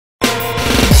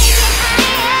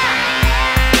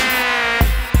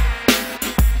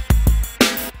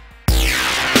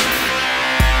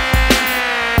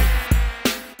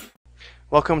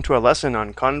Welcome to our lesson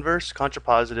on converse,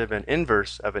 contrapositive, and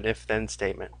inverse of an if-then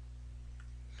statement.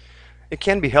 It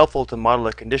can be helpful to model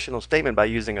a conditional statement by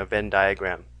using a Venn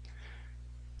diagram.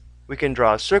 We can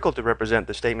draw a circle to represent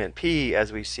the statement P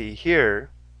as we see here.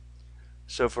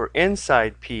 So for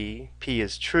inside P, P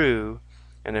is true,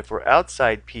 and if we're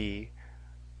outside P,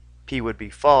 P would be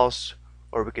false,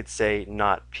 or we could say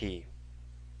not P.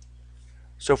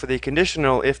 So for the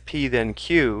conditional if P then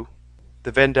Q,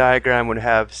 the Venn diagram would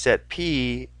have set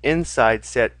P inside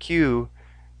set Q,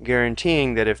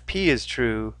 guaranteeing that if P is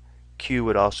true, Q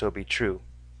would also be true.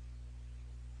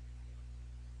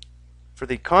 For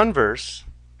the converse,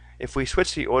 if we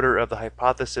switch the order of the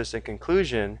hypothesis and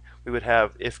conclusion, we would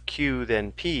have if Q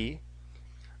then P.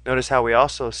 Notice how we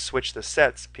also switch the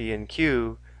sets P and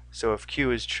Q, so if Q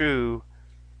is true,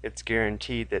 it's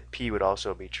guaranteed that P would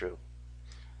also be true.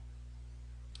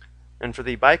 And for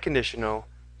the biconditional,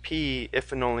 P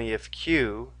if and only if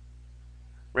Q,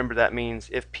 remember that means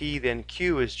if P then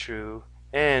Q is true,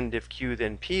 and if Q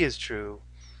then P is true,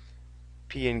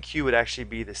 P and Q would actually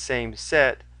be the same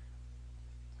set,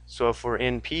 so if we're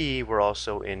in P, we're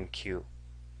also in Q.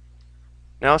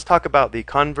 Now let's talk about the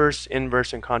converse,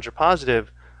 inverse, and contrapositive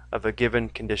of a given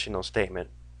conditional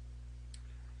statement.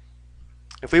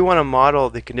 If we want to model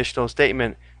the conditional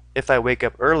statement, if I wake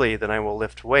up early, then I will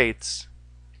lift weights,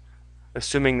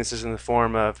 assuming this is in the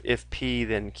form of if P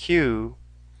then Q,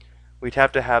 we'd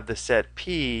have to have the set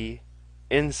P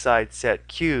inside set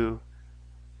Q.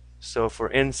 So if we're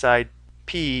inside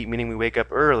P, meaning we wake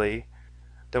up early,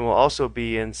 then we'll also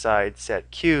be inside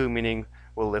set Q, meaning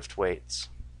we'll lift weights.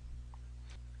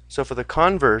 So for the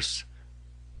converse,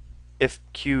 if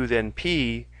Q then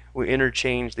P, we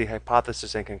interchange the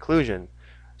hypothesis and conclusion.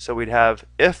 So we'd have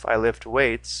if I lift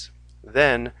weights,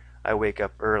 then I wake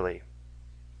up early.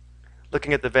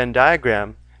 Looking at the Venn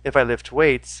diagram, if I lift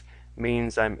weights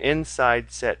means I'm inside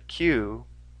set Q,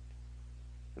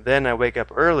 then I wake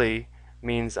up early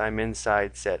means I'm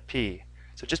inside set P.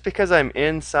 So just because I'm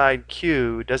inside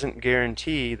Q doesn't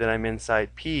guarantee that I'm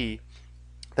inside P.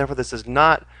 Therefore, this is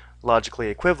not logically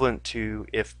equivalent to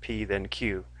if P then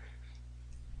Q,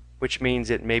 which means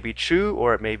it may be true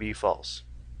or it may be false.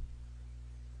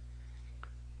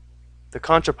 The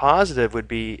contrapositive would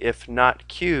be if not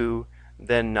Q,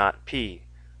 then not P.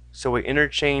 So we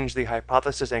interchange the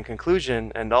hypothesis and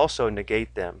conclusion and also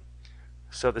negate them.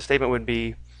 So the statement would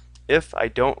be, if I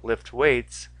don't lift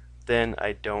weights, then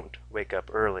I don't wake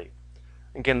up early.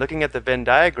 Again, looking at the Venn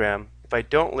diagram, if I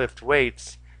don't lift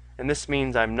weights, and this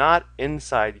means I'm not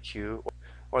inside Q,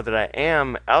 or that I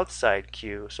am outside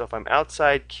Q. So if I'm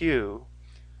outside Q,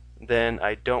 then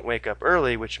I don't wake up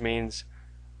early, which means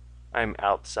I'm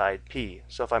outside P.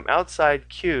 So if I'm outside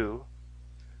Q,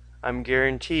 I'm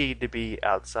guaranteed to be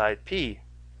outside P.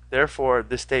 Therefore,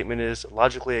 this statement is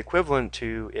logically equivalent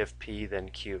to if P then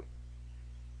Q.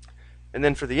 And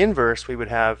then for the inverse, we would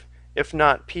have if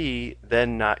not P,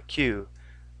 then not Q.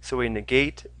 So we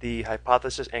negate the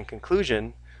hypothesis and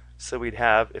conclusion. So we'd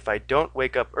have if I don't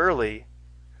wake up early,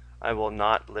 I will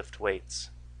not lift weights.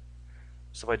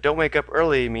 So if I don't wake up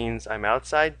early means I'm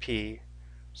outside P.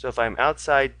 So if I'm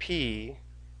outside P,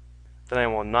 then I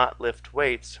will not lift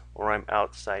weights, or I'm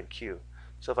outside Q.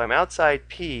 So if I'm outside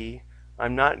P,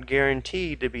 I'm not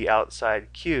guaranteed to be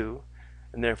outside Q,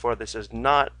 and therefore this is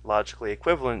not logically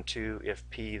equivalent to if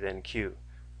P then Q,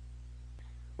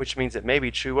 which means it may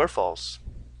be true or false.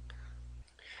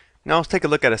 Now let's take a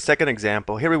look at a second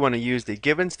example. Here we want to use the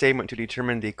given statement to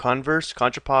determine the converse,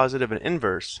 contrapositive, and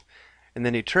inverse, and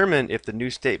then determine if the new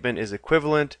statement is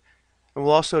equivalent, and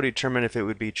we'll also determine if it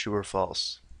would be true or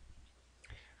false.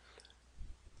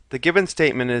 The given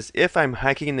statement is if I'm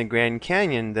hiking in the Grand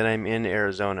Canyon, then I'm in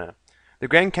Arizona. The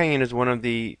Grand Canyon is one of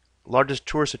the largest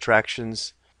tourist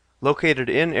attractions located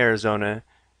in Arizona.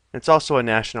 It's also a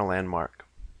national landmark.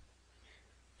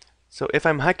 So if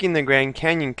I'm hiking the Grand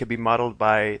Canyon could be modeled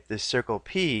by the circle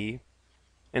P,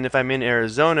 and if I'm in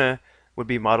Arizona would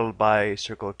be modeled by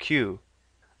circle Q.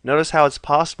 Notice how it's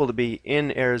possible to be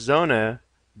in Arizona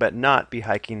but not be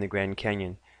hiking the Grand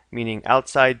Canyon, meaning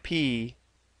outside P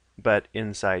but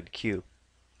inside Q.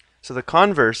 So the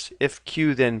converse, if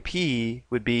Q then P,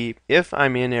 would be if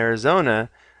I'm in Arizona,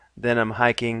 then I'm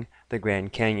hiking the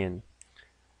Grand Canyon.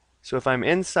 So if I'm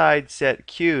inside set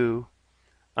Q,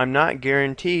 I'm not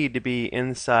guaranteed to be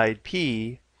inside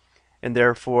P, and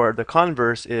therefore the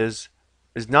converse is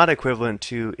not equivalent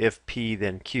to if P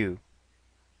then Q.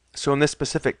 So in this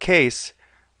specific case,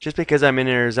 just because I'm in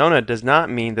Arizona does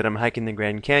not mean that I'm hiking the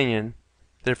Grand Canyon,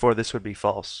 therefore this would be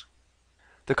false.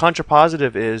 The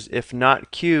contrapositive is if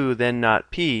not Q, then not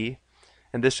P,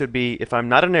 and this would be if I'm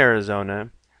not in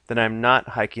Arizona, then I'm not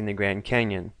hiking the Grand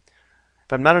Canyon.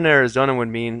 If I'm not in Arizona would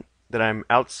mean that I'm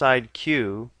outside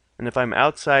Q, and if I'm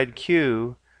outside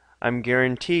Q, I'm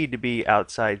guaranteed to be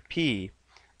outside P.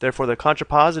 Therefore, the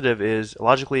contrapositive is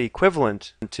logically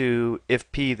equivalent to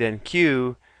if P then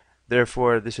Q,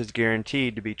 therefore this is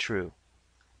guaranteed to be true.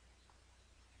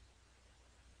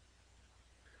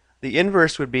 The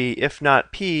inverse would be if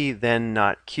not P, then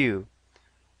not Q.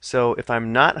 So if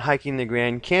I'm not hiking the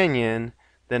Grand Canyon,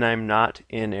 then I'm not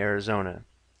in Arizona.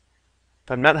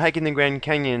 If I'm not hiking the Grand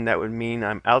Canyon, that would mean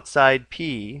I'm outside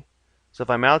P. So if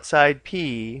I'm outside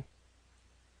P,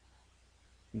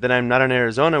 then I'm not in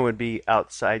Arizona would be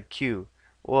outside Q.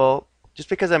 Well, just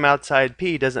because I'm outside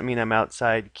P doesn't mean I'm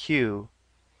outside Q.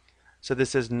 So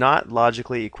this is not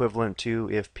logically equivalent to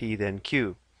if P then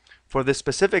Q. For this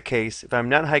specific case, if I'm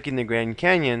not hiking the Grand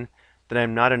Canyon, then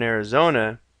I'm not in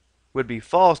Arizona would be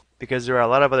false because there are a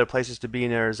lot of other places to be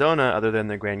in Arizona other than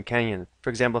the Grand Canyon. For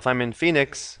example, if I'm in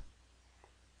Phoenix,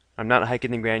 I'm not hiking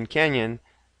the Grand Canyon,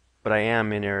 but I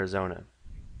am in Arizona.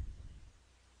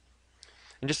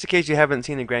 And just in case you haven't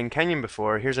seen the Grand Canyon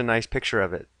before, here's a nice picture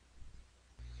of it.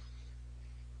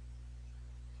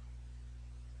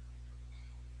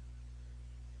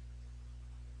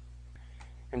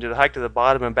 And to hike to the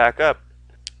bottom and back up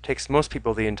takes most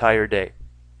people the entire day.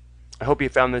 I hope you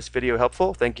found this video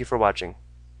helpful. Thank you for watching.